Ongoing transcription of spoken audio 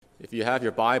If you have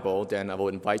your Bible, then I will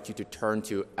invite you to turn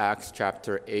to Acts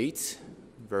chapter 8,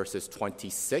 verses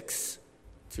 26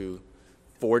 to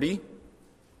 40.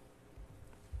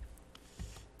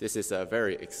 This is a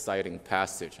very exciting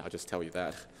passage, I'll just tell you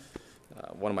that.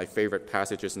 One of my favorite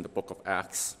passages in the book of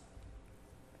Acts.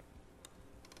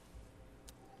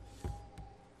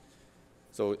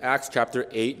 So Acts chapter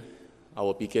 8, I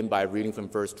will begin by reading from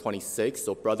verse 26.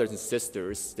 So brothers and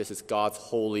sisters, this is God's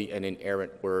holy and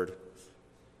inerrant word.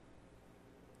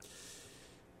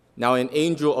 Now an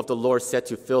angel of the Lord said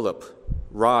to Philip,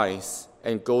 "Rise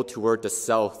and go toward the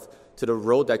south to the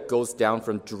road that goes down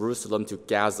from Jerusalem to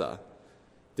Gaza.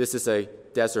 This is a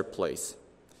desert place."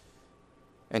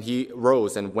 And he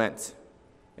rose and went.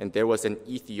 And there was an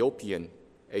Ethiopian,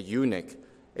 a eunuch,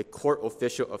 a court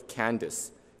official of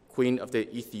Candace, queen of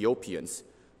the Ethiopians,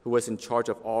 who was in charge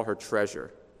of all her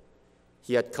treasure.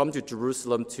 He had come to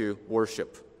Jerusalem to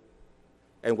worship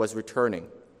and was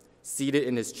returning, seated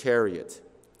in his chariot,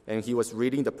 and he was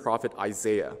reading the prophet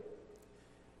Isaiah.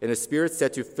 And the Spirit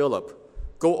said to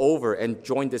Philip, "Go over and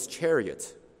join this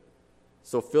chariot."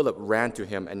 So Philip ran to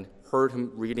him and heard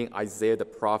him reading Isaiah the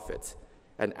prophet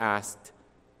and asked,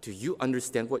 "Do you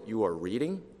understand what you are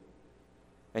reading?"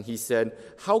 And he said,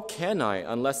 "How can I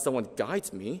unless someone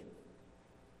guides me?"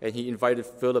 And he invited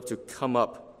Philip to come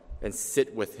up and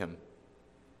sit with him.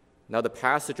 Now the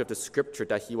passage of the scripture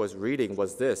that he was reading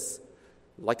was this: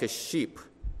 "Like a sheep,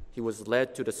 he was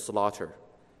led to the slaughter,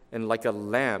 and like a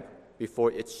lamb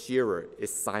before its shearer is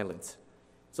silent.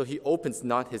 So he opens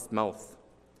not his mouth.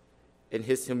 In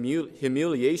his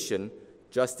humiliation,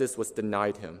 justice was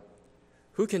denied him.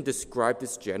 Who can describe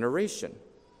this generation?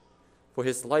 For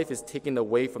his life is taken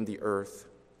away from the earth."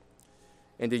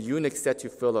 And the eunuch said to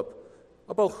Philip,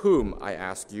 "About whom, I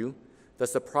ask you,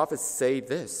 does the prophet say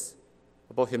this?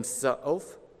 About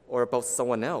himself or about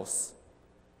someone else?"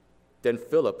 Then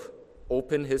Philip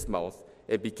opened his mouth,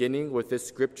 and beginning with this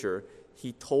scripture,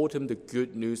 he told him the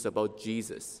good news about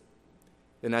Jesus.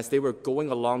 And as they were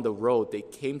going along the road, they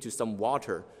came to some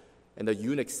water, and the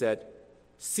eunuch said,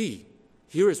 "See,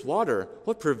 here is water.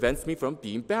 What prevents me from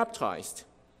being baptized?"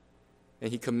 And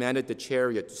he commanded the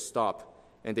chariot to stop,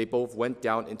 and they both went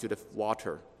down into the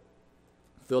water,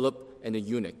 Philip and the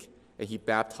eunuch, and he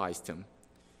baptized him.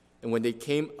 And when they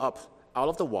came up out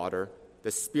of the water,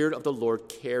 the Spirit of the Lord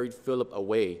carried Philip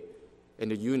away, and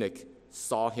the eunuch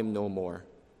saw him no more,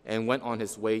 and went on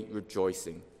his way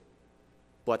rejoicing.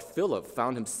 But Philip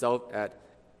found himself at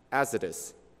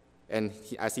Azotus, and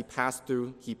as he passed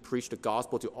through, he preached the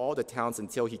gospel to all the towns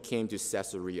until he came to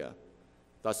Caesarea.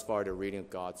 Thus far, the reading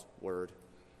of God's word.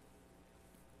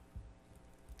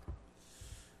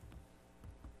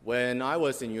 When I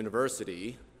was in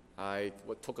university, I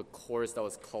took a course that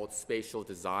was called spatial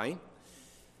design.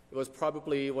 It was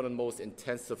probably one of the most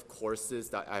intensive courses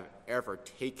that I've ever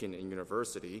taken in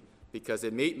university because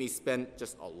it made me spend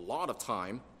just a lot of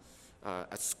time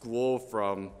at school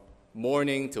from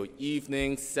morning till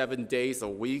evening, 7 days a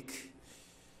week.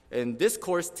 And this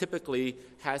course typically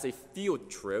has a field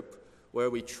trip where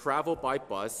we travel by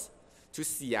bus to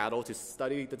Seattle to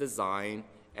study the design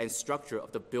and structure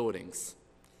of the buildings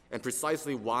and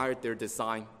precisely why they're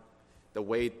designed the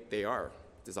way they are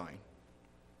designed.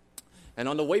 And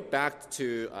on the way back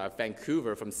to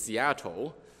Vancouver from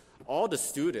Seattle, all the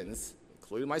students,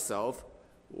 including myself,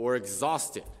 were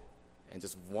exhausted and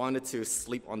just wanted to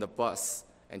sleep on the bus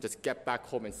and just get back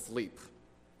home and sleep.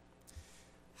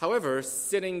 However,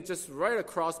 sitting just right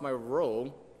across my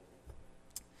row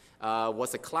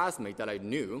was a classmate that I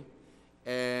knew,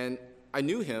 and I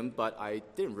knew him, but I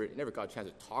never got a chance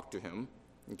to talk to him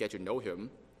and get to know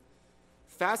him.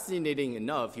 Fascinating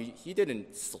enough, he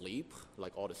didn't sleep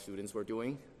like all the students were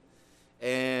doing.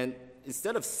 And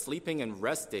instead of sleeping and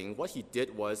resting, what he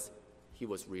did was he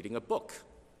was reading a book.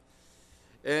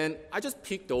 And I just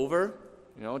peeked over,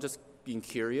 just being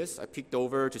curious. I peeked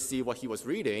over to see what he was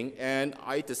reading, and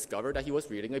I discovered that he was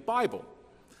reading a Bible.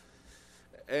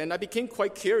 And I became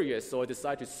quite curious, so I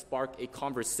decided to spark a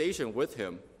conversation with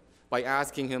him by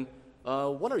asking him,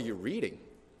 "What are you reading?"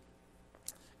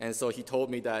 And so he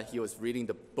told me that he was reading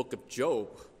the book of Job.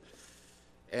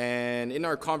 And in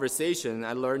our conversation,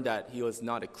 I learned that he was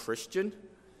not a Christian,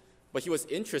 but he was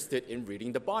interested in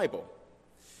reading the Bible.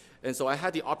 And so I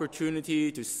had the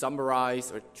opportunity to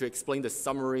summarize or to explain the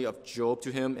summary of Job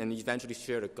to him and eventually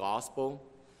share the gospel.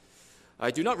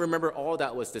 I do not remember all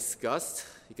that was discussed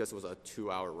because it was a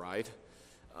 2-hour ride.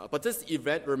 But this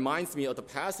event reminds me of the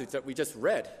passage that we just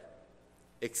read,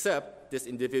 except this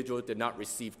individual did not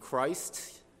receive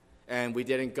Christ, and we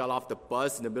didn't get off the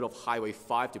bus in the middle of Highway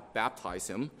 5 to baptize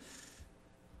him.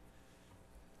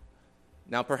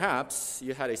 Now, perhaps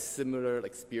you had a similar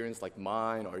experience like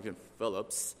mine or even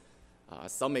Philip's.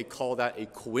 Some may call that a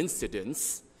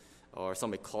coincidence, or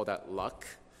some may call that luck.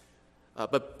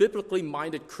 But biblically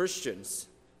minded Christians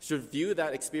should view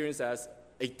that experience as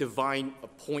a divine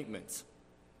appointment,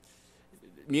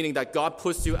 meaning that God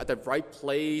puts you at the right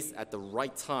place at the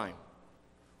right time,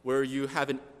 where you have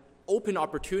an open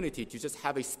opportunity to just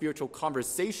have a spiritual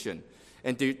conversation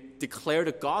and to declare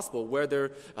the gospel,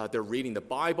 whether they're reading the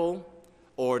Bible,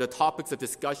 or the topics of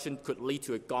discussion could lead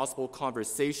to a gospel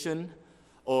conversation,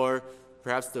 or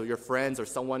perhaps your friends or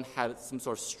someone had some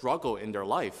sort of struggle in their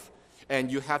life,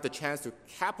 and you have the chance to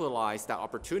capitalize that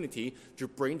opportunity to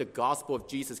bring the gospel of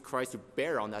Jesus Christ to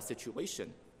bear on that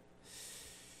situation.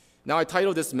 Now, I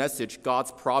titled this message,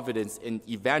 God's Providence in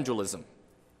Evangelism.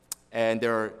 And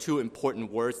there are two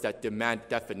important words that demand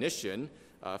definition.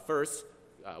 First,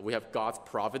 we have God's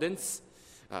providence.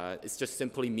 It just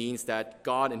simply means that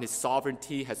God in his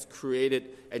sovereignty has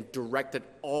created and directed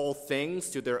all things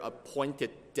to their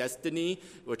appointed destiny,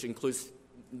 which includes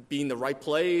being in the right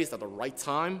place at the right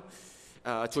time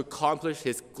to accomplish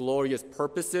his glorious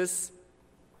purposes.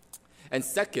 And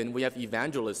second, we have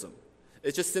evangelism.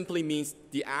 It just simply means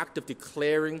the act of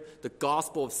declaring the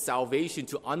gospel of salvation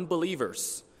to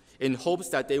unbelievers in hopes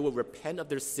that they will repent of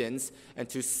their sins and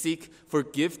to seek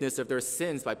forgiveness of their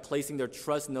sins by placing their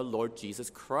trust in the Lord Jesus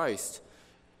Christ.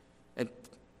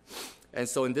 And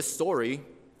so in this story,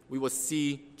 we will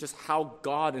see just how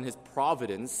God in his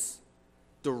providence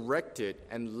directed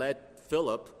and led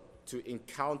Philip to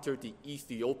encounter the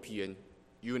Ethiopian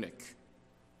eunuch.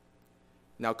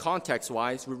 Now,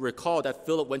 context-wise, we recall that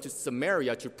Philip went to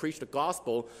Samaria to preach the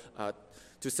gospel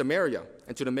to Samaria,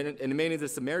 and many of the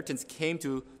Samaritans came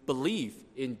to believe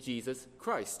in Jesus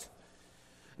Christ.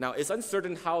 Now, it's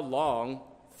uncertain how long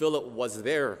Philip was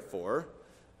there for,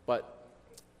 but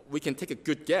we can take a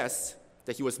good guess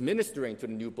that he was ministering to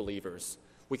the new believers.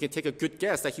 We can take a good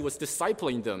guess that he was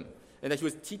discipling them and that he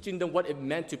was teaching them what it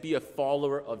meant to be a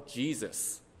follower of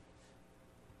Jesus.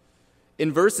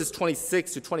 In verses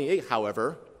 26 to 28,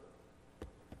 however,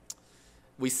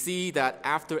 we see that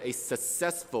after a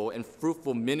successful and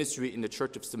fruitful ministry in the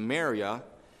church of Samaria,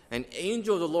 an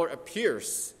angel of the Lord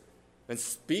appears and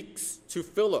speaks to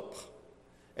Philip.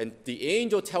 And the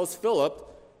angel tells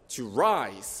Philip to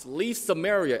rise, leave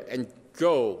Samaria, and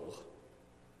go.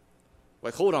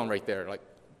 Like, hold on right there. Like,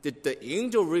 did the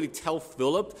angel really tell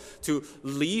Philip to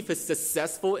leave his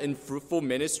successful and fruitful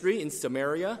ministry in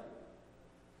Samaria?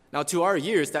 Now, to our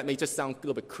ears, that may just sound a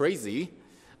little bit crazy,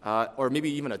 or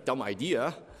maybe even a dumb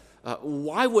idea.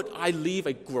 Why would I leave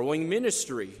a growing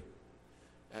ministry?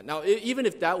 Now, even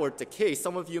if that were the case,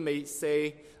 some of you may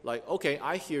say, like, okay,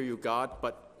 I hear you, God,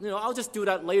 but I'll just do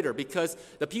that later because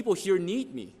the people here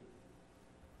need me.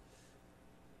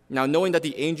 Now, knowing that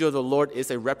the angel of the Lord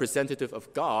is a representative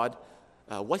of God,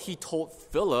 what he told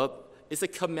Philip is a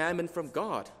commandment from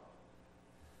God.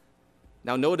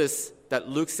 Now, notice that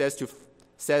Luke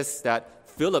says that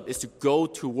Philip is to go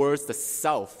towards the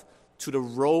south, to the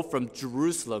road from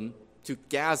Jerusalem to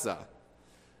Gaza.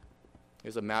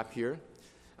 Here's a map here.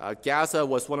 Gaza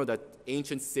was one of the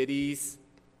ancient cities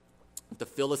of the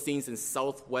Philistines in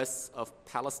southwest of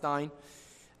Palestine.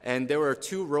 And there were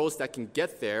two roads that can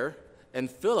get there.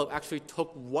 And Philip actually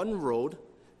took one road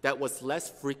that was less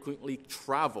frequently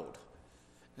traveled.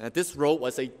 And this road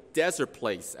was a desert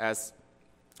place, as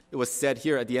it was said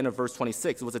here at the end of verse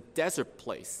 26. It was a desert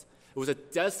place. It was a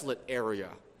desolate area.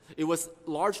 It was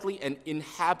largely an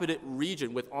inhabited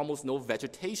region with almost no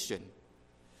vegetation.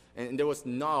 And there was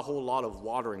not a whole lot of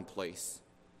water in place.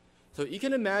 So you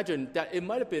can imagine that it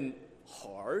might have been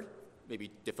hard,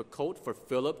 maybe difficult for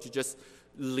Philip to just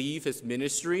leave his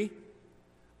ministry.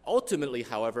 Ultimately,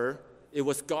 however, it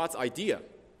was God's idea.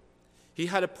 He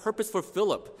had a purpose for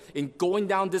Philip in going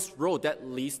down this road that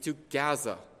leads to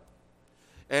Gaza.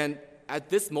 And at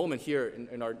this moment here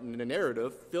in the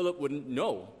narrative, Philip wouldn't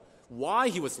know why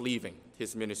he was leaving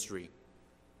his ministry.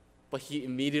 But he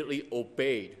immediately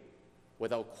obeyed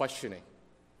without questioning.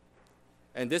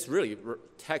 And this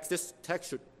text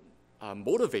should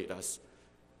motivate us.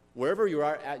 Wherever you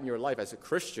are at in your life as a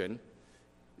Christian,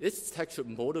 this text should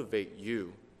motivate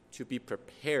you to be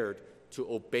prepared to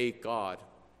obey God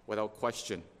without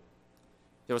question.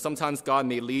 Sometimes God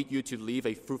may lead you to leave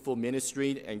a fruitful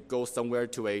ministry and go somewhere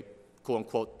to a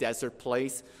quote-unquote desert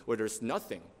place where there's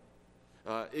nothing.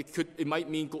 It might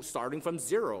mean starting from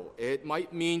zero. It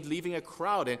might mean leaving a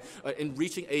crowd and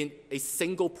reaching a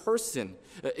single person.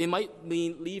 It might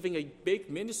mean leaving a big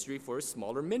ministry for a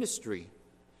smaller ministry.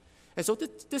 And so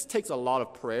this takes a lot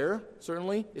of prayer,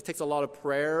 certainly. It takes a lot of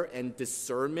prayer and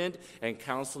discernment and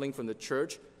counseling from the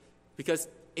church because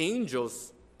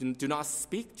angels do not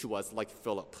speak to us like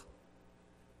Philip.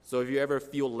 So if you ever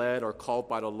feel led or called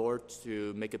by the Lord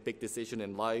to make a big decision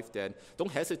in life, then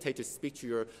don't hesitate to speak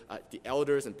to the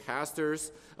elders and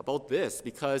pastors about this,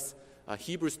 because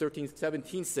Hebrews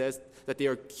 13:17 says that they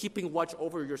are keeping watch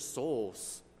over your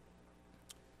souls.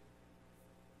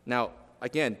 Now,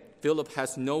 again, Philip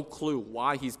has no clue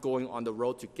why he's going on the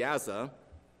road to Gaza,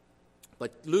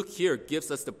 but Luke here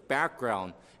gives us the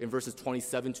background in verses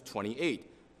 27 to 28.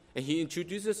 And he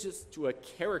introduces us to a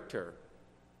character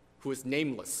who is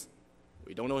nameless.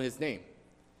 We don't know his name.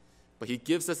 But he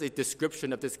gives us a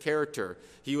description of this character.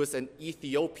 He was an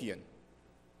Ethiopian.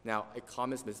 Now, a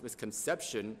common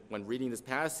misconception when reading this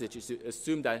passage is to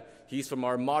assume that he's from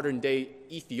our modern-day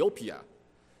Ethiopia.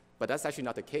 But that's actually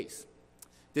not the case.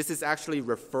 This is actually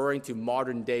referring to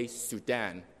modern-day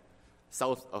Sudan,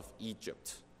 south of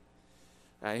Egypt.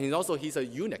 And he's a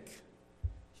eunuch.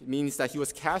 It means that he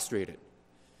was castrated.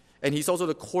 And he's also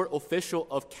the court official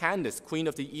of Candace, queen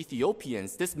of the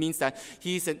Ethiopians. This means that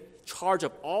he's in charge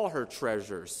of all her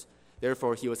treasures.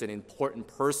 Therefore, he was an important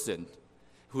person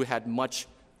who had much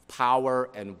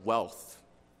power and wealth.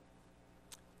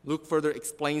 Luke further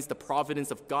explains the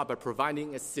providence of God by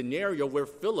providing a scenario where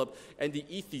Philip and the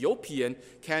Ethiopian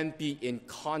can be in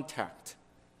contact.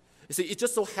 You see, it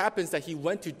just so happens that he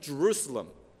went to Jerusalem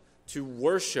to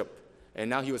worship, and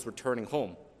now he was returning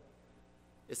home.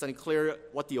 It's unclear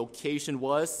what the occasion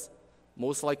was.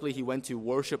 Most likely he went to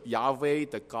worship Yahweh,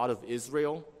 the God of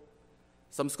Israel.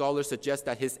 Some scholars suggest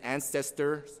that his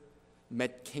ancestors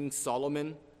met King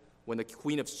Solomon when the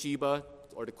Queen of Sheba,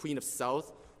 or the Queen of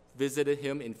South, visited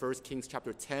him in 1 Kings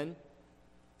chapter 10.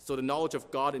 So the knowledge of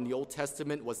God in the Old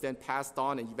Testament was then passed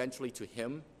on and eventually to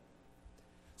him.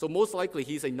 So most likely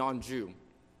he's a non-Jew. He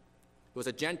was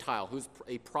a Gentile who's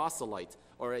a proselyte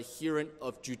or adherent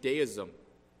of Judaism.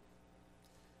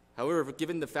 However,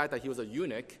 given the fact that he was a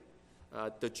eunuch,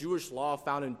 the Jewish law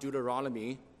found in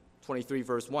Deuteronomy 23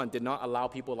 verse 1 did not allow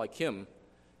people like him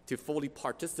to fully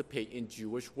participate in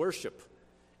Jewish worship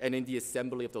and in the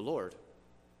assembly of the Lord.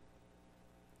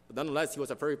 But nonetheless, he was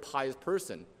a very pious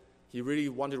person. He really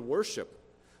wanted worship.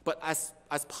 But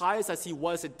as pious as he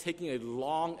was in taking a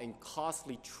long and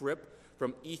costly trip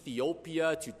from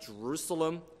Ethiopia to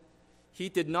Jerusalem, he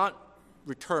did not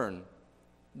return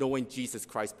knowing Jesus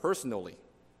Christ personally.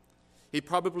 He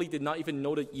probably did not even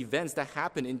know the events that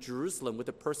happened in Jerusalem with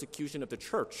the persecution of the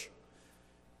church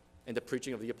and the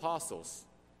preaching of the apostles.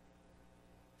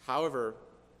 However,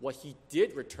 what he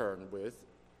did return with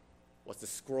was the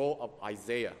scroll of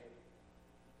Isaiah.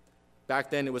 Back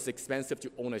then, it was expensive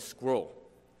to own a scroll.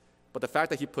 But the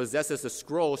fact that he possesses the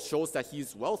scroll shows that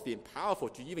he's wealthy and powerful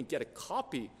to even get a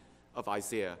copy of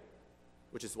Isaiah,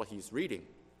 which is what he's reading.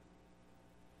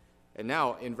 And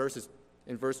now, in verse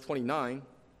 29,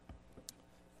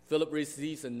 Philip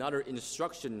receives another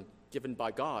instruction given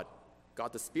by God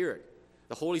the Spirit.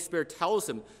 The Holy Spirit tells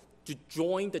him to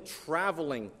join the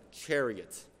traveling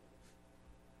chariot.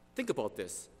 Think about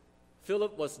this.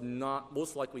 Philip was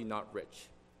most likely not rich.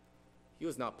 He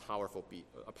was not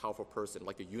a powerful person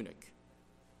like a eunuch.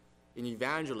 In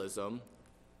evangelism,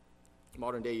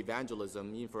 modern-day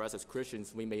evangelism, even for us as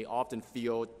Christians, we may often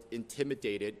feel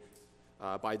intimidated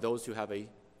by those who have a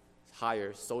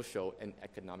higher social and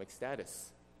economic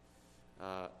status.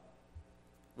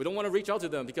 We don't want to reach out to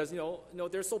them because,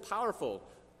 they're so powerful.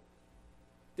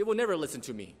 They will never listen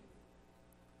to me.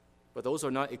 But those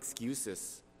are not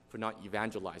excuses for not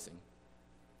evangelizing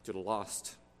to the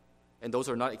lost. And those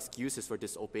are not excuses for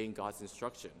disobeying God's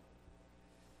instruction.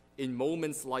 In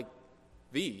moments like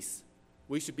these,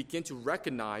 we should begin to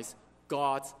recognize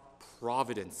God's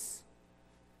providence.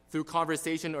 Through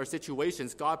conversation or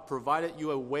situations, God provided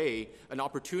you a way, an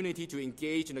opportunity to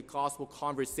engage in a gospel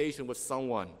conversation with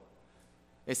someone.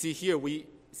 And see here, we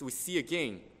see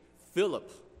again, Philip,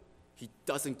 he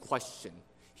doesn't question.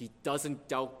 He doesn't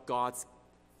doubt God's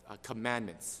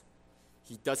commandments.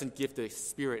 He doesn't give the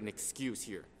Spirit an excuse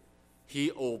here.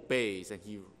 He obeys and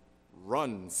he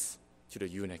runs to the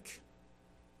eunuch.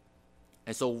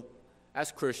 And so,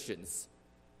 as Christians,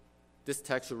 this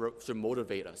text should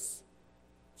motivate us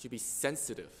to be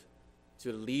sensitive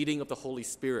to the leading of the Holy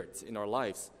Spirit in our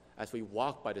lives as we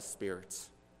walk by the Spirit.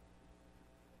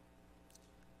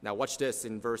 Now watch this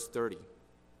in verse 30.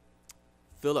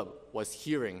 Philip was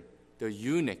hearing the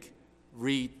eunuch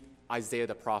read Isaiah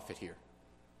the prophet here.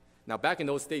 Now back in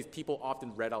those days, people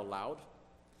often read out loud.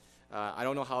 I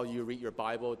don't know how you read your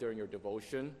Bible during your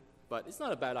devotion, but it's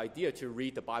not a bad idea to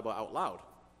read the Bible out loud.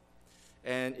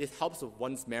 And it helps with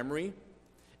one's memory,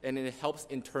 and it helps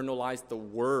internalize the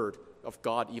word of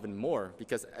God even more,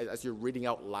 because as you're reading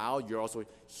out loud, you're also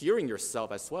hearing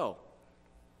yourself as well.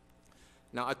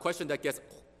 Now, a question that gets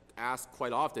asked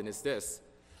quite often is this: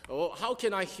 oh, how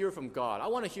can I hear from God? I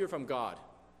want to hear from God.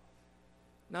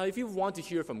 Now, if you want to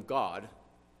hear from God,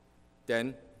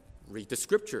 then read the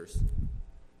scriptures.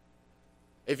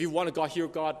 If you want to hear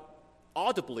God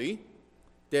audibly,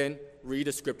 then read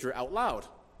the scripture out loud.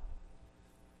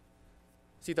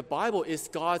 See, the Bible is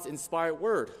God's inspired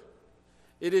word.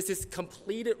 It is His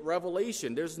completed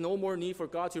revelation. There's no more need for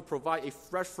God to provide a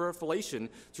fresh revelation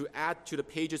to add to the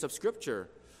pages of Scripture.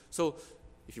 So,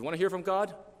 if you want to hear from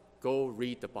God, go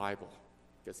read the Bible,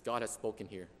 because God has spoken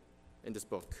here in this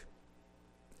book.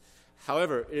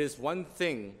 However, it is one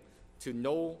thing to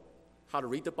know how to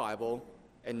read the Bible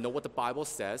and know what the Bible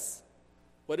says,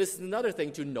 but it's another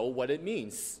thing to know what it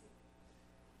means.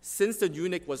 Since the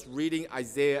eunuch was reading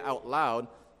Isaiah out loud,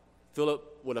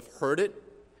 Philip would have heard it,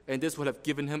 and this would have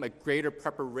given him a greater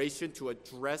preparation to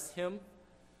address him.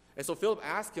 And so Philip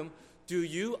asked him, do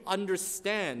you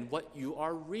understand what you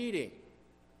are reading?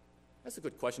 That's a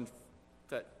good question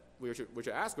that we should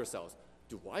ask ourselves.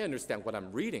 Do I understand what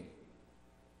I'm reading?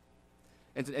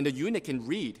 And the eunuch can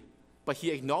read, but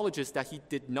he acknowledges that he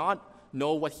did not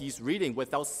know what he's reading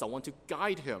without someone to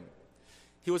guide him.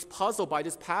 He was puzzled by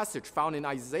this passage found in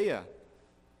Isaiah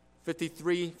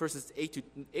 53, verses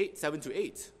 7 to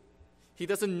 8. He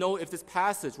doesn't know if this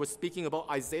passage was speaking about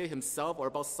Isaiah himself or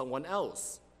about someone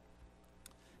else.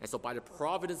 And so by the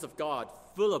providence of God,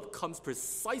 Philip comes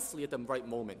precisely at the right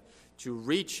moment to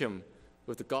reach him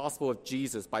with the gospel of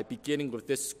Jesus by beginning with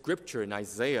this scripture in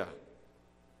Isaiah.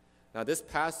 Now, this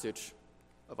passage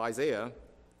of Isaiah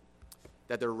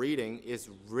that they're reading is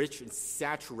rich and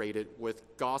saturated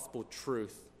with gospel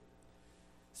truth.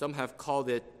 Some have called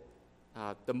it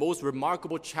the most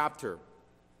remarkable chapter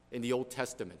in the Old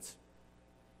Testament.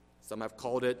 Some have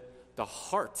called it the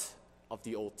heart of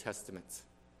the Old Testament.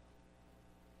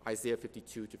 Isaiah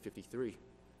 52 to 53.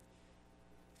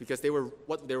 Because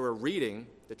what they were reading,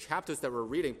 the chapters that we're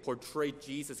reading, portrayed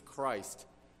Jesus Christ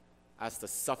as the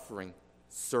suffering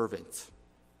servant.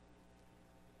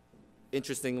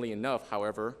 Interestingly enough,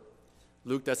 however,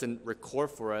 Luke doesn't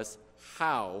record for us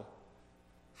how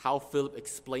Philip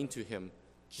explained to him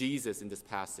Jesus in this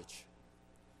passage.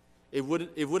 It would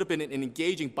have been an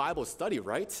engaging Bible study,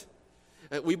 right?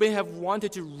 We may have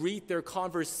wanted to read their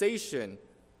conversation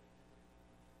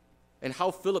and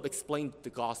how Philip explained the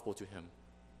gospel to him.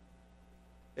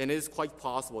 And it is quite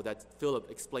possible that Philip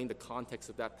explained the context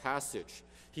of that passage.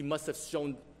 He must have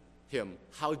shown him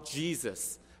how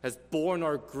Jesus has borne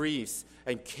our griefs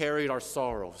and carried our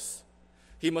sorrows.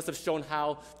 He must have shown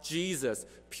how Jesus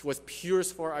was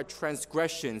pierced for our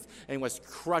transgressions and was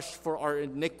crushed for our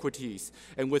iniquities.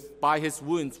 And by his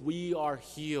wounds, we are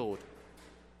healed.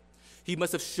 He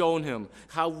must have shown him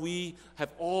how we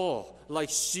have all, like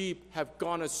sheep, have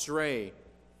gone astray.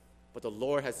 But the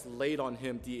Lord has laid on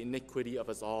him the iniquity of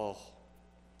us all.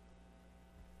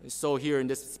 And so here in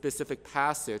this specific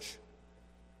passage,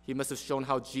 he must have shown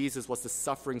how Jesus was the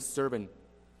suffering servant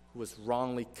who was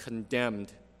wrongly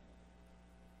condemned.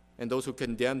 And those who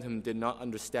condemned him did not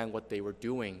understand what they were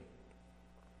doing.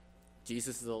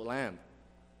 Jesus is the lamb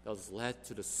that was led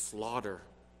to the slaughter.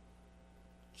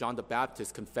 John the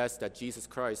Baptist confessed that Jesus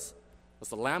Christ was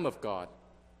the Lamb of God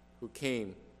who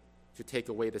came to take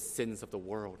away the sins of the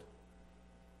world.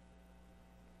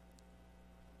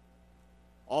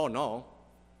 All in all,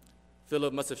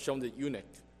 Philip must have shown the eunuch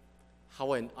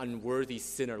how an unworthy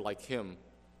sinner like him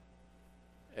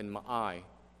and I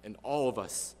and all of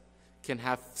us can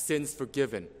have sins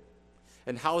forgiven,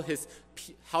 and how his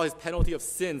penalty of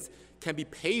sins can be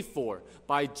paid for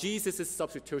by Jesus'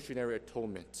 substitutionary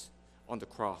atonement on the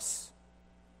cross.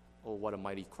 Oh, what a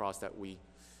mighty cross that we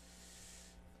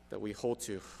hold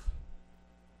to.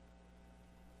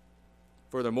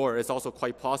 Furthermore, it's also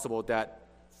quite possible that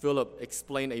Philip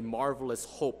explained a marvelous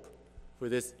hope for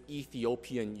this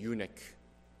Ethiopian eunuch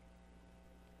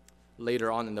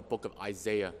later on in the book of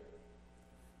Isaiah.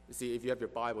 You see, if you have your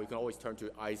Bible, you can always turn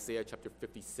to Isaiah chapter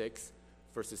 56,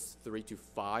 verses 3 to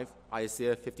 5.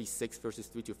 Isaiah 56, verses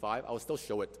 3 to 5. I will still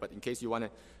show it, but in case you want to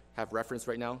have reference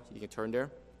right now, you can turn there.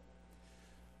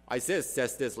 Isaiah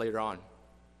says this later on.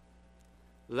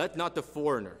 Let not the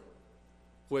foreigner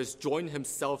who has joined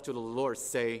himself to the Lord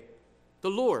say, the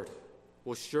Lord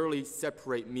will surely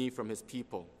separate me from his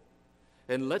people.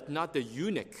 And let not the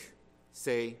eunuch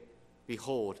say,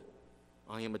 behold,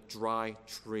 I am a dry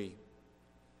tree.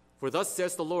 For thus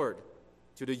says the Lord,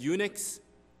 to the eunuchs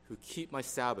who keep my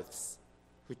Sabbaths,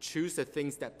 who choose the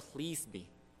things that please me,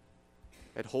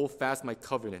 and hold fast my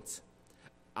covenant,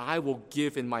 I will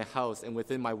give in my house and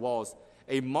within my walls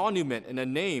a monument and a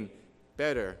name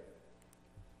better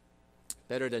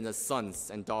than the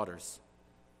sons and daughters.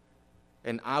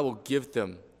 and I will give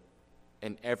them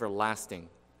an everlasting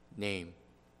name,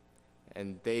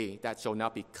 and they that shall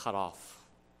not be cut off.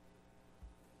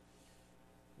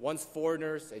 Once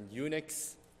foreigners and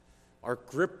eunuchs are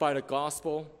gripped by the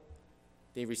gospel,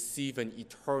 they receive an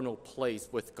eternal place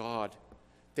with God.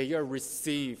 They are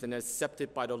received and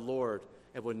accepted by the Lord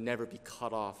and will never be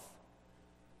cut off.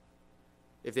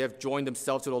 If they have joined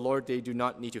themselves to the Lord, they do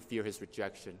not need to fear his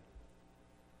rejection.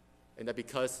 And that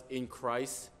because in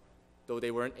Christ, though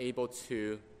they weren't able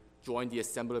to join the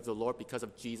assembly of the Lord because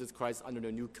of Jesus Christ under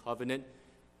the new covenant,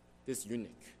 this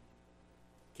eunuch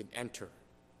can enter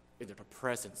into the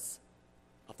presence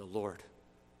of the Lord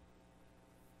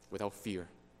without fear.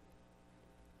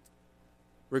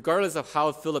 Regardless of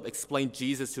how Philip explained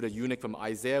Jesus to the eunuch from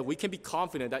Isaiah, we can be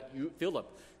confident that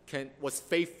Philip was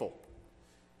faithful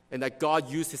and that God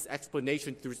used his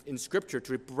explanation in Scripture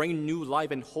to bring new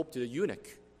life and hope to the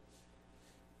eunuch.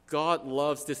 God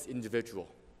loves this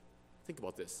individual. Think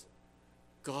about this.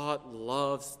 God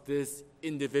loves this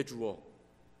individual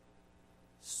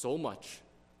so much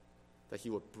that he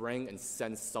would bring and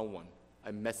send someone,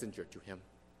 a messenger to him.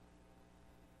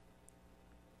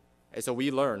 And so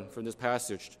we learn from this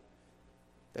passage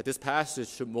that this passage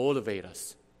should motivate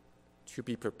us to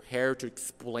be prepared to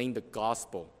explain the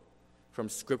gospel from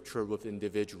Scripture with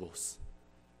individuals.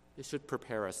 It should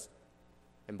prepare us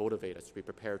and motivate us to be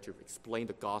prepared to explain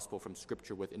the gospel from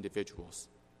Scripture with individuals.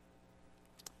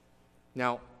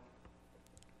 Now,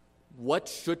 what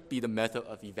should be the method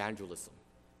of evangelism?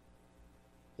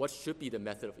 What should be the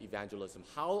method of evangelism?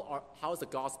 How is the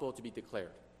gospel to be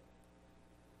declared?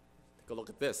 Take a look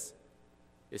at this.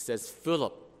 It says,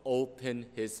 Philip opened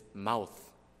his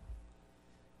mouth.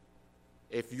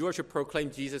 If you are to proclaim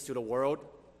Jesus to the world,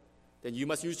 then you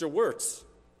must use your words.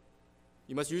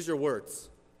 You must use your words.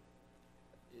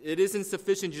 It isn't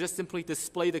sufficient to just simply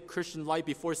display the Christian life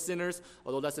before sinners,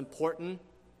 although that's important.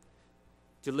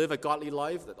 To live a godly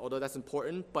life, although that's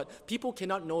important. But people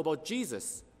cannot know about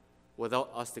Jesus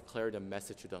without us declaring the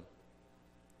message to them.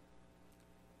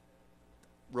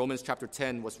 Romans chapter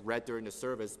 10 was read during the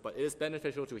service, but it is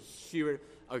beneficial to hear it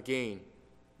again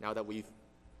now that we've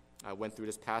went through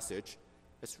this passage.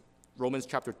 It's Romans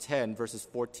chapter 10, verses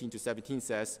 14 to 17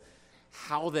 says,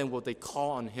 "How then will they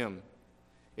call on him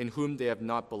in whom they have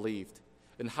not believed?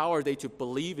 And how are they to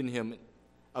believe in him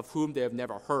of whom they have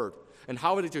never heard? And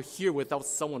how are they to hear without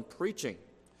someone preaching?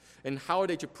 And how are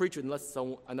they to preach unless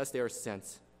they are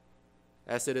sent?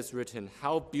 As it is written,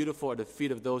 how beautiful are the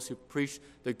feet of those who preach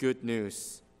the good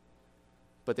news.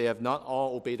 But they have not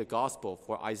all obeyed the gospel.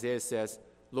 For Isaiah says,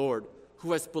 Lord,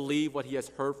 who has believed what he has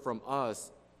heard from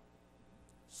us?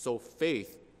 So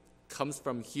faith comes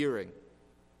from hearing,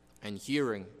 and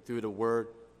hearing through the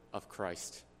word of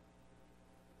Christ."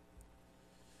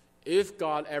 If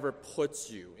God ever puts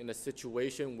you in a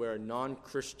situation where a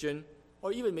non-Christian,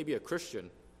 or even maybe a Christian,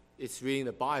 is reading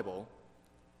the Bible,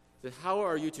 then how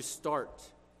are you to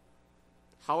start?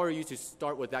 How are you to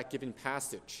start with that given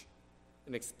passage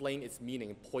and explain its meaning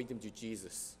and point them to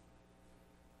Jesus?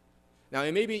 Now,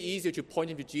 it may be easier to point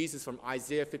him to Jesus from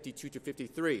Isaiah 52 to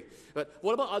 53, but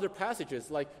what about other passages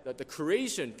like the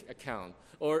creation account,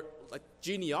 or like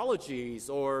genealogies,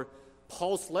 or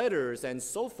Paul's letters, and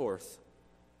so forth?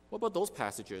 What about those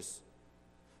passages?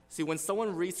 See, when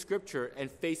someone reads Scripture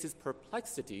and faces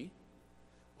perplexity,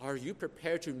 are you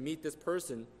prepared to meet this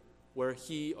person where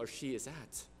he or she is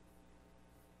at?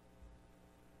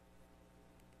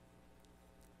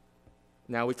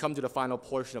 Now we come to the final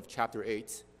portion of chapter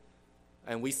 8,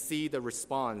 and we see the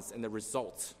response and the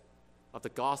result of the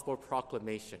gospel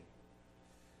proclamation.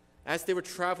 As they were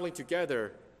traveling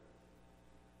together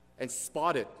and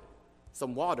spotted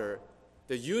some water,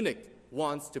 the eunuch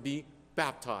wants to be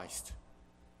baptized.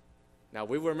 Now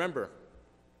we remember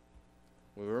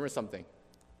something,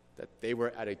 that they were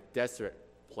at a desert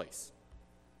place.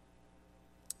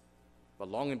 But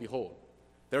long and behold,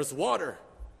 there's water.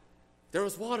 There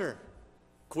was water.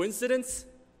 Coincidence?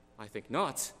 I think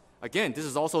not. Again, this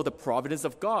is also the providence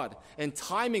of God and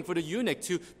timing for the eunuch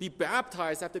to be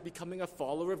baptized after becoming a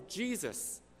follower of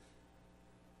Jesus.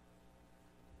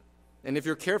 And if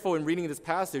you're careful in reading this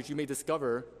passage, you may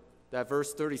discover that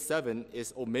verse 37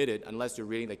 is omitted unless you're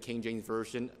reading the King James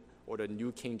Version or the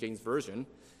New King James Version.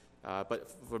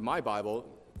 But for my Bible,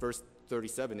 verse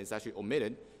 37 is actually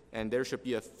omitted, and there should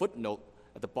be a footnote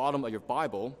at the bottom of your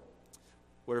Bible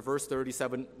where verse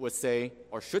 37 would say,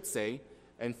 or should say,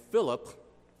 and Philip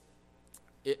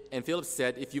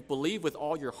said, if you believe with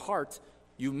all your heart,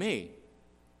 you may.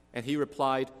 And he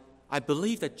replied, I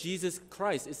believe that Jesus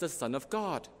Christ is the Son of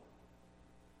God.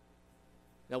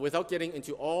 Now, without getting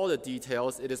into all the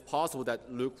details, it is possible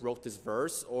that Luke wrote this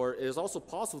verse, or it is also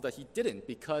possible that he didn't,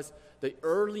 because the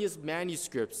earliest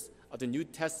manuscripts of the New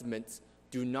Testament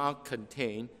do not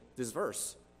contain this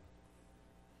verse.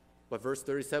 But verse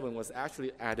 37 was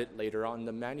actually added later on in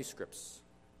the manuscripts.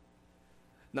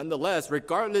 Nonetheless,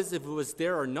 regardless if it was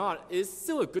there or not, it is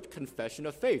still a good confession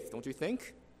of faith, don't you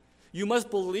think? You must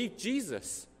believe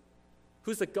Jesus,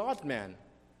 who's the God-man.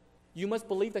 You must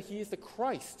believe that he is the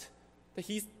Christ,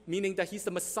 meaning that he's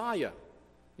the Messiah.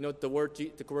 You know, the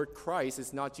word Christ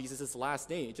is not Jesus' last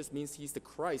name. It just means he's the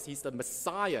Christ. He's the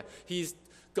Messiah. He's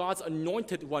God's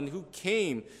anointed one who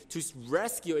came to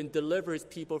rescue and deliver his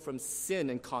people from sin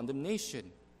and condemnation.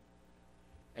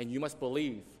 And you must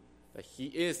believe that he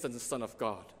is the Son of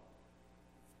God.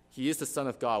 He is the Son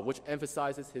of God, which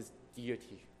emphasizes his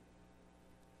deity.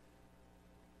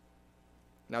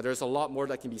 Now, there's a lot more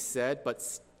that can be said, but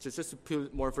just to put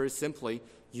it more very simply,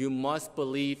 you must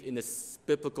believe in this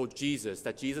biblical Jesus,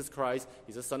 that Jesus Christ,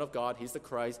 he's the Son of God, he's the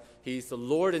Christ, he's the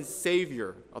Lord and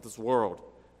Savior of this world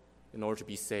in order to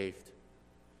be saved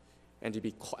and to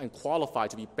be qualified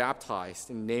to be baptized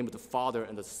in the name of the Father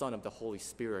and the Son of the Holy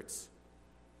Spirit.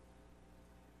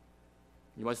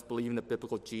 You must believe in the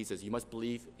biblical Jesus. You must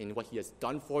believe in what he has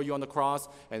done for you on the cross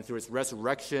and through his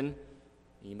resurrection.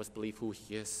 And you must believe who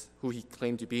he is, who he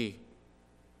claimed to be.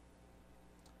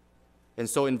 And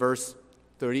so in verse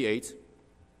 38,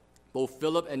 both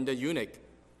Philip and the eunuch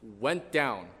went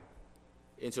down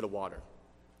into the water.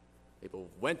 They both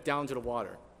went down to the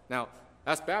water. Now,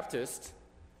 as Baptists,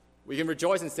 we can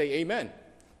rejoice and say amen,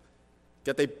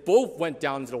 that they both went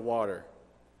down into the water.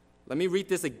 Let me read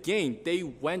this again. They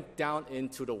went down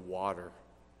into the water.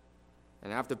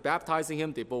 And after baptizing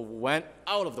him, they both went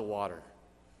out of the water.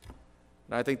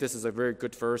 And I think this is a very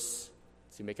good verse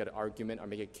to make an argument or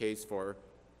make a case for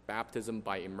baptism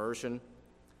by immersion.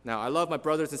 Now, I love my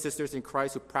brothers and sisters in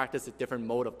Christ who practice a different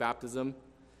mode of baptism,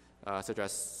 such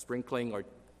as sprinkling or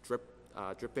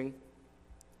dripping.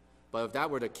 But if that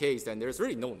were the case, then there's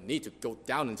really no need to go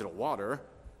down into the water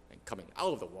and coming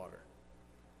out of the water.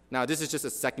 Now, this is just a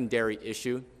secondary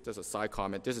issue, just a side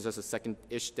comment. This is just a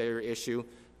secondary issue.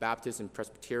 Baptists and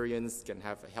Presbyterians can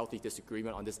have a healthy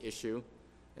disagreement on this issue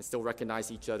and still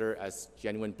recognize each other as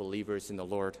genuine believers in the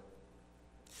Lord.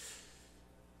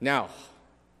 Now,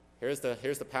 here's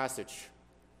the passage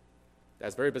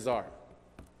that's very bizarre.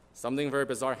 Something very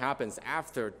bizarre happens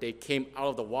after they came out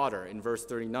of the water in verse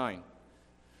 39.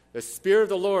 The Spirit of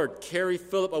the Lord carried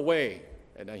Philip away,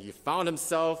 and then he found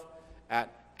himself at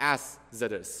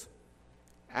Azotus.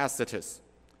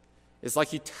 It's like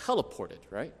he teleported,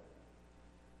 right?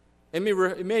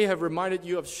 It may have reminded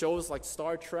you of shows like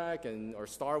Star Trek or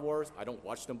Star Wars. I don't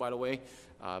watch them, by the way,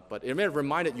 but it may have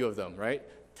reminded you of them, right?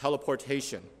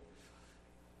 Teleportation.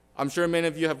 I'm sure many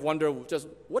of you have wondered just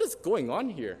what is going on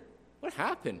here? What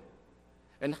happened?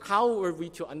 And how are we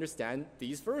to understand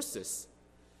these verses?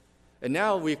 And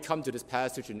now we've come to this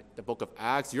passage in the book of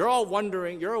Acts. You're all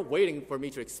wondering, you're all waiting for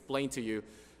me to explain to you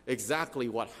exactly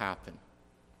what happened.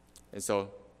 And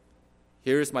so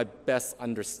here's my best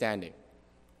understanding.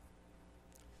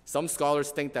 Some scholars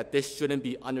think that this shouldn't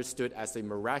be understood as a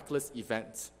miraculous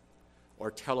event or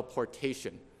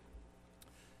teleportation.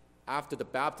 After the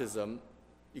baptism,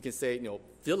 you can say,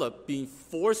 Philip, being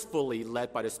forcefully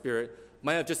led by the Spirit,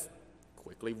 might have just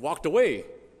quickly walked away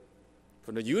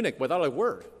from the eunuch without a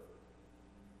word.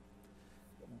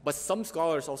 But some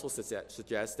scholars also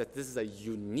suggest that this is a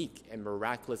unique and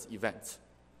miraculous event.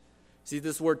 See,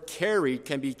 this word carry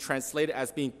can be translated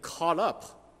as being caught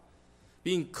up.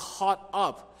 Being caught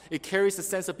up. It carries the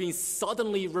sense of being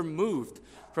suddenly removed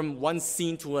from one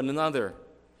scene to another.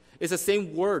 It's the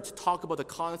same word to talk about the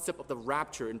concept of the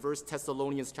rapture in 1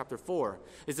 Thessalonians chapter 4.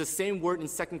 It's the same word in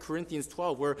 2 Corinthians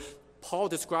 12 where Paul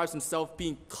describes himself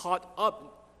being caught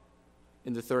up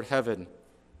in the third heaven.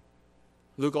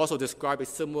 Luke also described a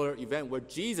similar event where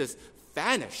Jesus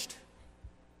vanished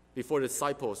before the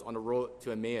disciples on the road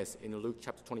to Emmaus in Luke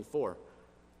chapter 24.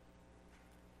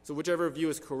 So whichever view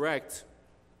is correct,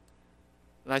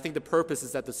 and I think the purpose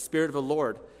is that the Spirit of the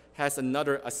Lord has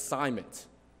another assignment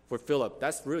for Philip.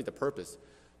 That's really the purpose.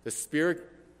 The Spirit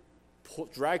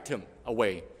dragged him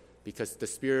away because the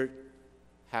Spirit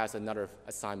has another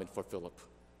assignment for Philip.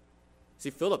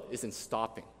 See, Philip isn't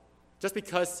stopping. Just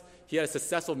because he had a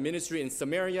successful ministry in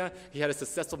Samaria, he had a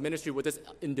successful ministry with this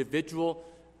individual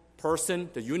person,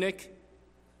 the eunuch,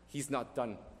 he's not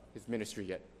done his ministry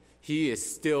yet. He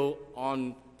is still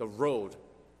on the road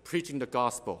preaching the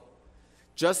gospel.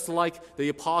 Just like the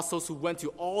apostles who went to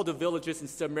all the villages in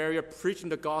Samaria preaching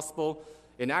the gospel,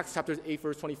 in Acts chapter 8,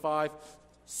 verse 25,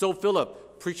 So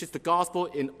Philip preaches the gospel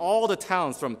in all the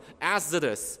towns from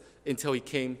Azotus until he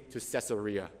came to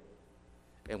Caesarea.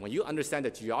 And when you understand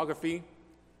the geography,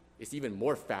 it's even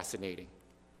more fascinating.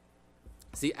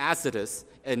 See, Azotus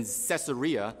and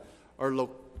Caesarea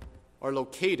are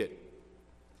located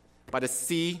by the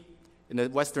sea in the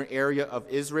western area of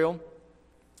Israel.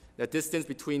 The distance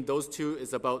between those two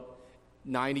is about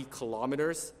 90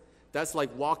 kilometers. That's like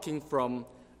walking from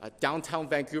downtown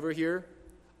Vancouver here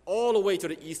all the way to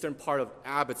the eastern part of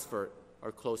Abbotsford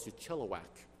or close to Chilliwack.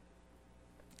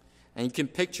 And you can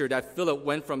picture that Philip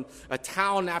went from a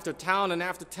town after town and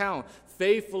after town,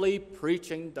 faithfully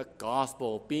preaching the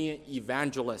gospel, being an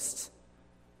evangelist.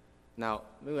 Now,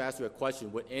 let me ask you a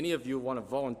question. Would any of you want to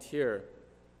volunteer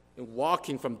in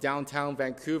walking from downtown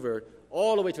Vancouver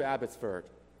all the way to Abbotsford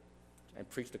and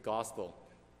preach the gospel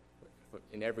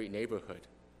in every neighborhood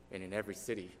and in every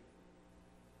city?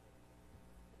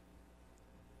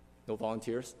 No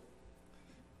volunteers?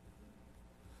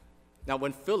 Now,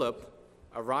 when Philip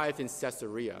arrived in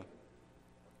Caesarea,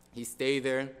 he stayed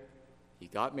there, he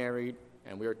got married,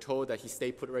 and we are told that he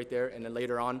stayed put right there, and then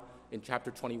later on in chapter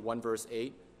 21, verse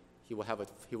 8, he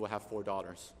will have 4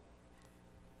 daughters.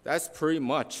 That's pretty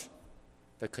much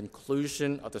the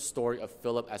conclusion of the story of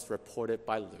Philip as reported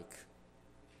by Luke.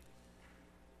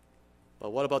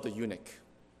 But what about the eunuch?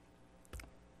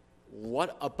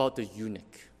 What about the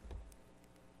eunuch?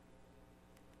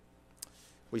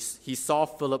 He saw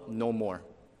Philip no more.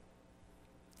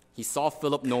 He saw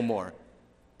Philip no more,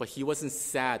 but he wasn't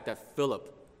sad that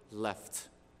Philip left.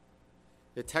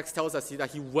 The text tells us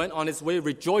that he went on his way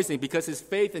rejoicing because his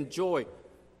faith and joy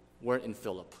weren't in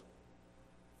Philip,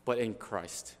 but in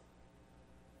Christ.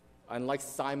 Unlike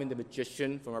Simon the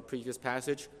magician from our previous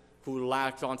passage, who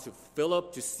latched on to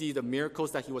Philip to see the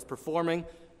miracles that he was performing,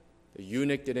 the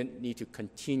eunuch didn't need to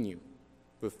continue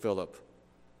with Philip.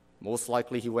 Most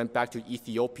likely he went back to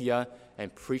Ethiopia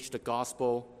and preached the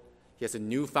gospel. He has a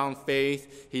newfound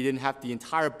faith. He didn't have the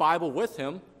entire Bible with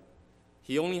him.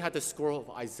 He only had the scroll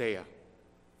of Isaiah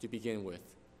to begin with.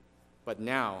 But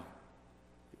now,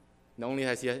 not only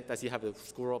does he have the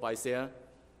scroll of Isaiah,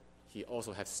 he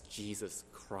also has Jesus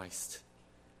Christ.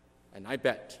 And I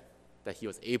bet that he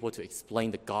was able to explain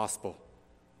the gospel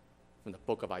from the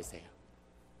book of Isaiah.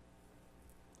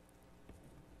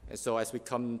 And so as we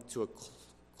come to a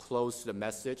close to the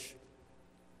message,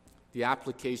 the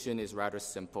application is rather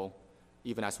simple.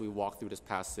 Even as we walk through this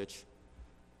passage,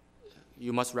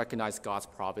 you must recognize God's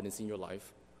providence in your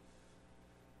life.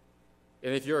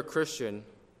 And if you're a Christian,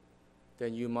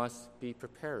 then you must be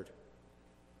prepared.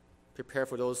 Prepare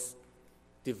for those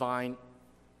divine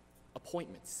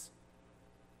appointments.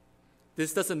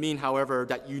 This doesn't mean, however,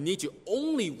 that you need to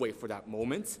only wait for that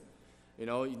moment. You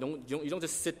don't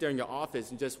just sit there in your office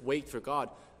and just wait for God.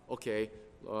 Okay,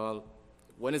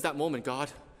 when is that moment,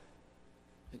 God?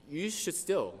 You should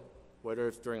still, whether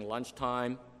it's during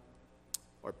lunchtime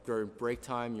or during break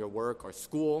time, your work or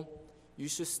school, you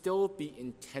should still be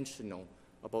intentional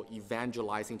about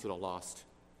evangelizing to the lost.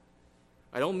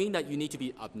 I don't mean that you need to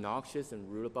be obnoxious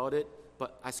and rude about it,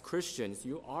 but as Christians,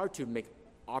 you are to make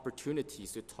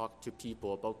opportunities to talk to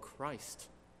people about Christ.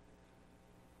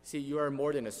 See, you are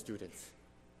more than a student.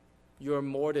 You are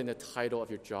more than the title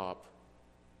of your job.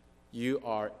 You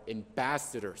are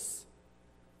ambassadors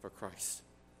for Christ.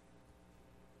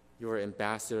 You are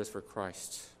ambassadors for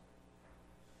Christ.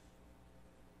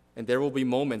 And there will be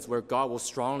moments where God will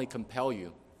strongly compel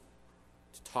you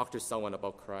to talk to someone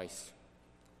about Christ.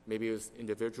 Maybe it's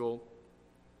individual,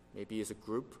 maybe it's a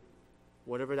group,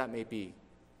 whatever that may be.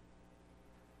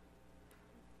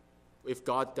 If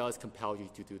God does compel you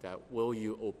to do that, will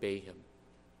you obey him?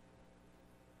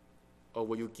 Or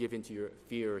will you give in to your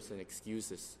fears and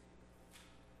excuses?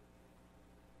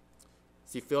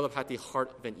 See, Philip had the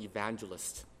heart of an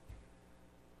evangelist.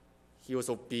 He was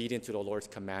obedient to the Lord's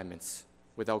commandments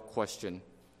without question.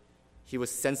 He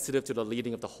was sensitive to the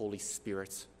leading of the Holy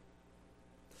Spirit.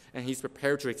 And he's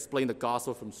prepared to explain the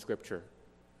gospel from Scripture.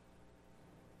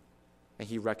 And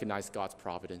he recognized God's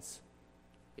providence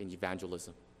in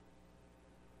evangelism.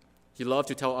 He loved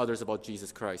to tell others about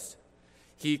Jesus Christ.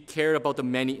 He cared about the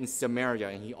many in Samaria,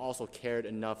 and he also cared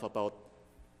enough about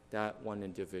that one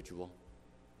individual.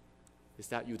 Is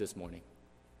that you this morning?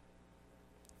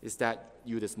 Is that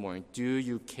you this morning? Do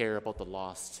you care about the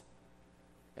lost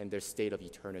and their state of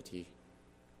eternity?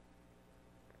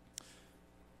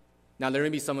 Now, there may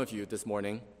be some of you this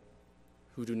morning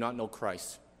who do not know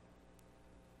Christ,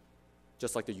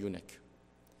 just like the eunuch.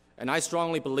 And I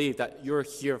strongly believe that you're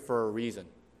here for a reason,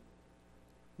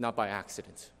 not by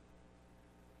accident.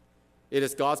 It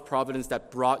is God's providence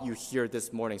that brought you here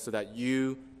this morning so that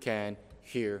you can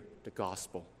hear the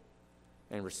gospel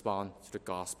and respond to the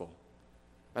gospel.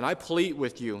 And I plead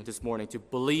with you this morning to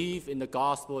believe in the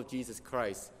gospel of Jesus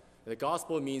Christ. And the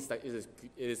gospel means that it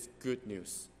is good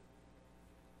news.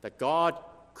 That God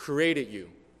created you.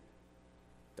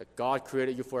 That God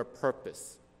created you for a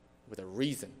purpose, with a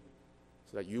reason,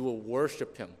 so that you will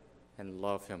worship him and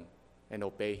love him and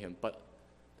obey him. But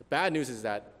the bad news is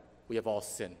that we have all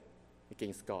sinned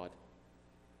against God.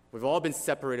 We've all been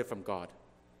separated from God.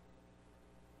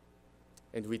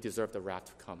 And we deserve the wrath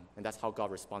to come. And that's how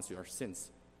God responds to our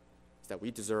sins, is that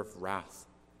we deserve wrath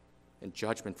and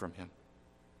judgment from him.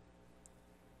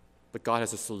 But God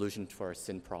has a solution to our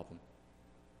sin problem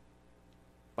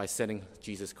by sending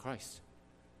Jesus Christ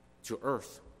to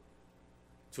earth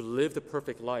to live the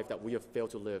perfect life that we have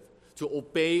failed to live, to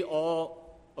obey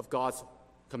all of God's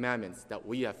commandments that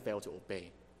we have failed to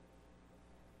obey.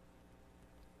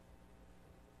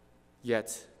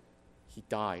 Yet, he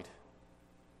died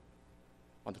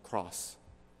on the cross.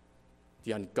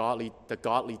 The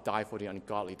godly die for the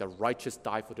ungodly. The righteous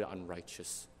die for the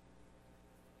unrighteous.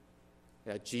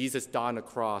 Yeah, Jesus died on the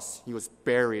cross. He was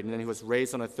buried, and then he was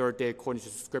raised on the third day according to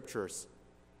the scriptures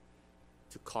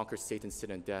to conquer Satan,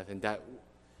 sin, and death.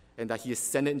 And that he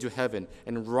ascended into heaven.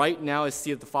 And right now is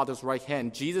seated at the Father's right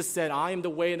hand. Jesus said, I am the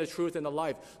way and the truth and the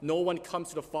life. No one comes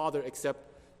to the Father except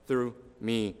through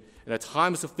me. And the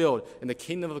time is fulfilled, and the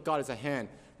kingdom of God is at hand.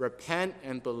 Repent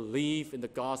and believe in the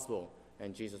gospel.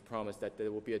 And Jesus promised that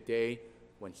there will be a day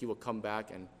when he will come back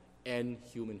and end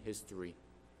human history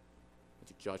and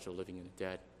to judge the living and the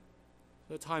dead.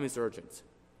 The time is urgent.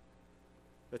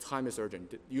 The time is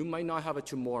urgent. You might not have it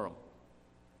tomorrow.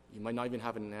 You might not even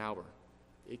have it in an hour.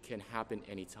 It can happen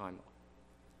anytime.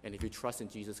 And if you trust in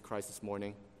Jesus Christ this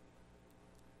morning,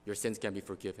 your sins can be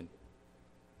forgiven.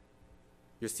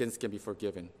 Your sins can be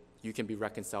forgiven. You can be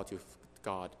reconciled to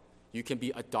God. You can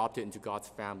be adopted into God's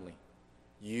family.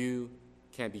 You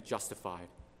can be justified.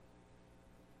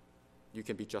 You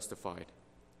can be justified.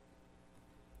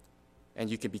 And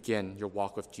you can begin your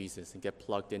walk with Jesus and get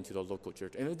plugged into the local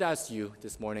church. And if that's you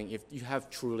this morning, if you have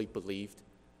truly believed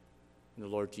in the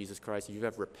Lord Jesus Christ, if you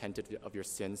have repented of your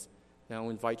sins, then I'll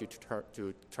invite you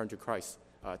to turn to Christ.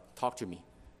 Talk to me,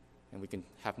 and we can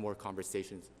have more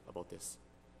conversations about this.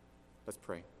 Let's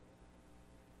pray.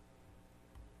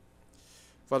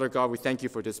 Father God, we thank you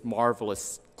for this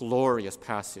marvelous, glorious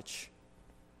passage.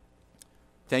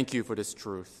 Thank you for this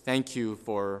truth. Thank you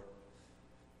for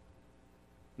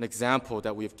an example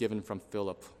that we have given from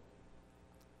Philip,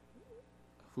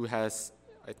 who has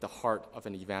at the heart of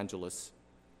an evangelist.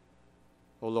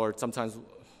 Oh Lord, sometimes,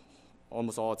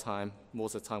 almost all the time,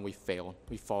 most of the time we fail.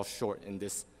 We fall short in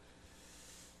this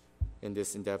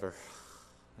endeavor.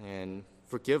 And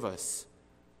forgive us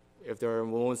if there are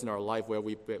moments in our life where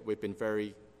we've been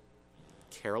very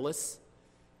careless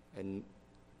and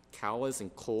callous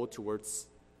and cold towards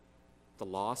the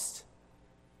lost,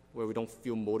 where we don't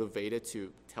feel motivated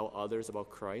to tell others about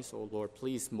Christ. Oh Lord,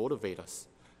 please motivate us.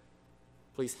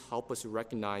 Please help us to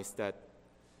recognize that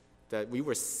we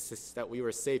were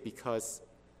saved because,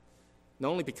 not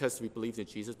only because we believed in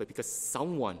Jesus, but because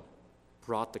someone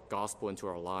brought the gospel into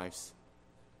our lives.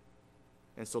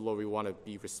 And so, Lord, we want to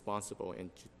be responsible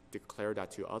and to declare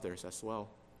that to others as well.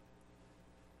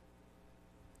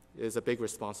 It is a big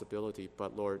responsibility,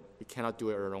 but Lord, we cannot do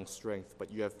it in our own strength,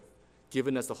 but you have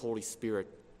given us the Holy Spirit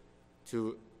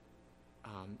to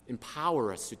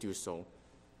empower us to do so,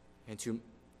 and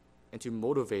to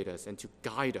motivate us and to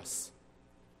guide us.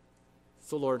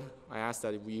 So, Lord, I ask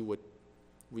that we would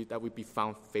be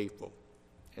found faithful,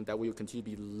 and that we would continue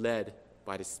to be led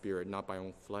by the Spirit, not by our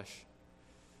own flesh.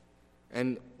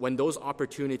 And when those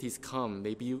opportunities come,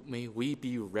 may we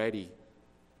be ready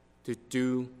to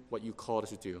do what you called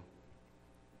us to do,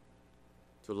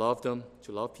 to love them,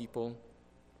 to love people,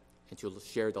 and to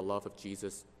share the love of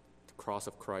Jesus, the cross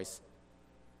of Christ,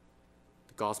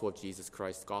 the gospel of Jesus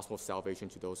Christ, the gospel of salvation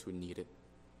to those who need it.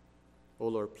 Oh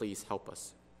Lord, please help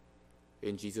us.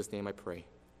 In Jesus' name I pray.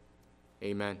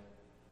 Amen.